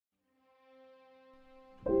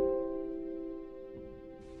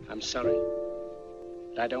I'm sorry,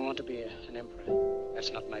 but I don't want to be an emperor.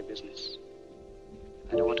 That's not my business.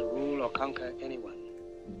 I don't want to rule or conquer anyone.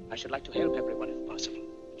 I should like to help everyone if possible.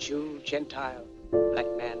 Jew, Gentile,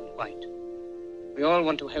 black man, white. We all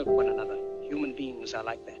want to help one another. Human beings are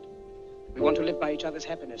like that. We want to live by each other's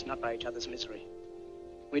happiness, not by each other's misery.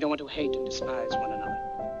 We don't want to hate and despise one another.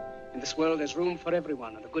 In this world, there's room for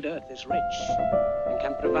everyone, and the good earth is rich and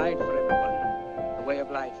can provide for everyone. The way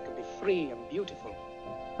of life can be free and beautiful,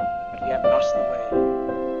 but we have lost the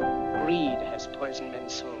way. Greed has poisoned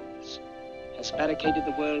men's souls, has barricaded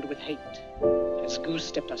the world with hate, has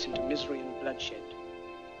goose-stepped us into misery and bloodshed.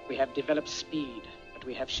 We have developed speed, but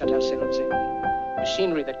we have shut ourselves in.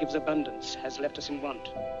 Machinery that gives abundance has left us in want.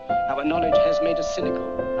 Our knowledge has made us cynical,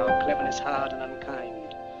 our cleverness hard and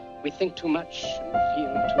unkind. We think too much and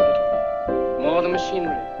feel too little. More than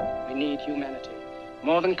machinery, we need humanity.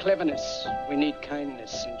 More than cleverness, we need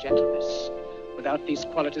kindness and gentleness. Without these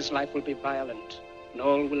qualities, life will be violent, and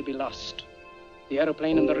all will be lost. The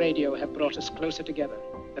aeroplane and the radio have brought us closer together.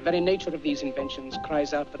 The very nature of these inventions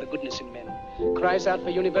cries out for the goodness in men, cries out for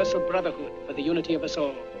universal brotherhood, for the unity of us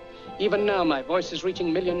all. Even now, my voice is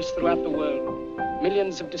reaching millions throughout the world,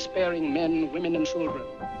 millions of despairing men, women, and children,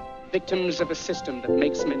 victims of a system that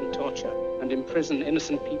makes men torture and imprison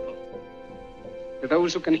innocent people. To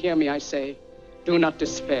those who can hear me, I say, do not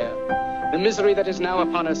despair. The misery that is now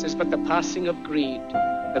upon us is but the passing of greed,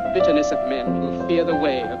 the bitterness of men who fear the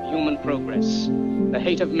way of human progress. The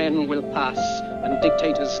hate of men will pass, and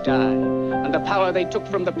dictators die, and the power they took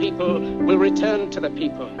from the people will return to the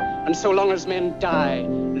people. And so long as men die,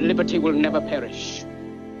 liberty will never perish.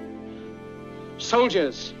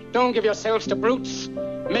 Soldiers, don't give yourselves to brutes.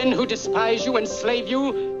 Men who despise you, enslave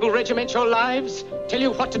you, who regiment your lives, tell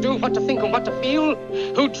you what to do, what to think, and what to feel,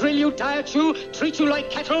 who drill you, diet you, treat you like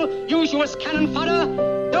cattle, use you as cannon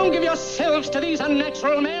fodder. Don't give yourselves to these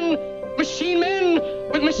unnatural men, machine men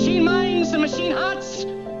with machine minds and machine hearts.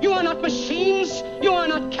 You are not machines, you are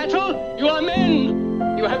not cattle, you are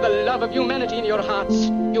men. You have the love of humanity in your hearts.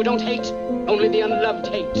 You don't hate, only the unloved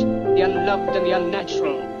hate, the unloved and the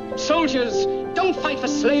unnatural. Soldiers, don't fight for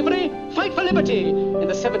slavery, fight for liberty. In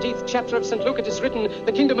the 17th chapter of St. Luke it is written,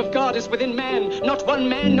 the kingdom of God is within man, not one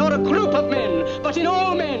man nor a group of men, but in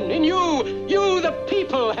all men, in you. You, the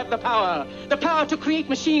people, have the power to create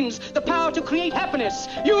machines, the power to create happiness.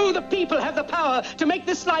 You, the people, have the power to make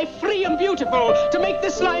this life free and beautiful, to make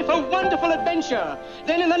this life a wonderful adventure.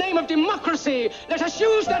 Then in the name of democracy, let us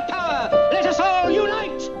use that power. Let us all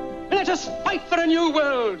unite. Let us fight for a new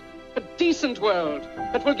world. A decent world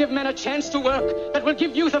that will give men a chance to work, that will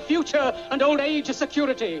give youth a future and old age a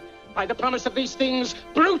security. By the promise of these things,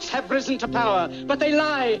 brutes have risen to power, but they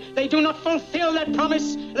lie. They do not fulfill that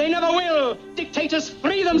promise. They never will. Dictators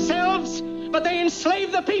free themselves, but they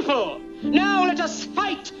enslave the people. Now let us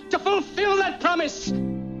fight to fulfill that promise.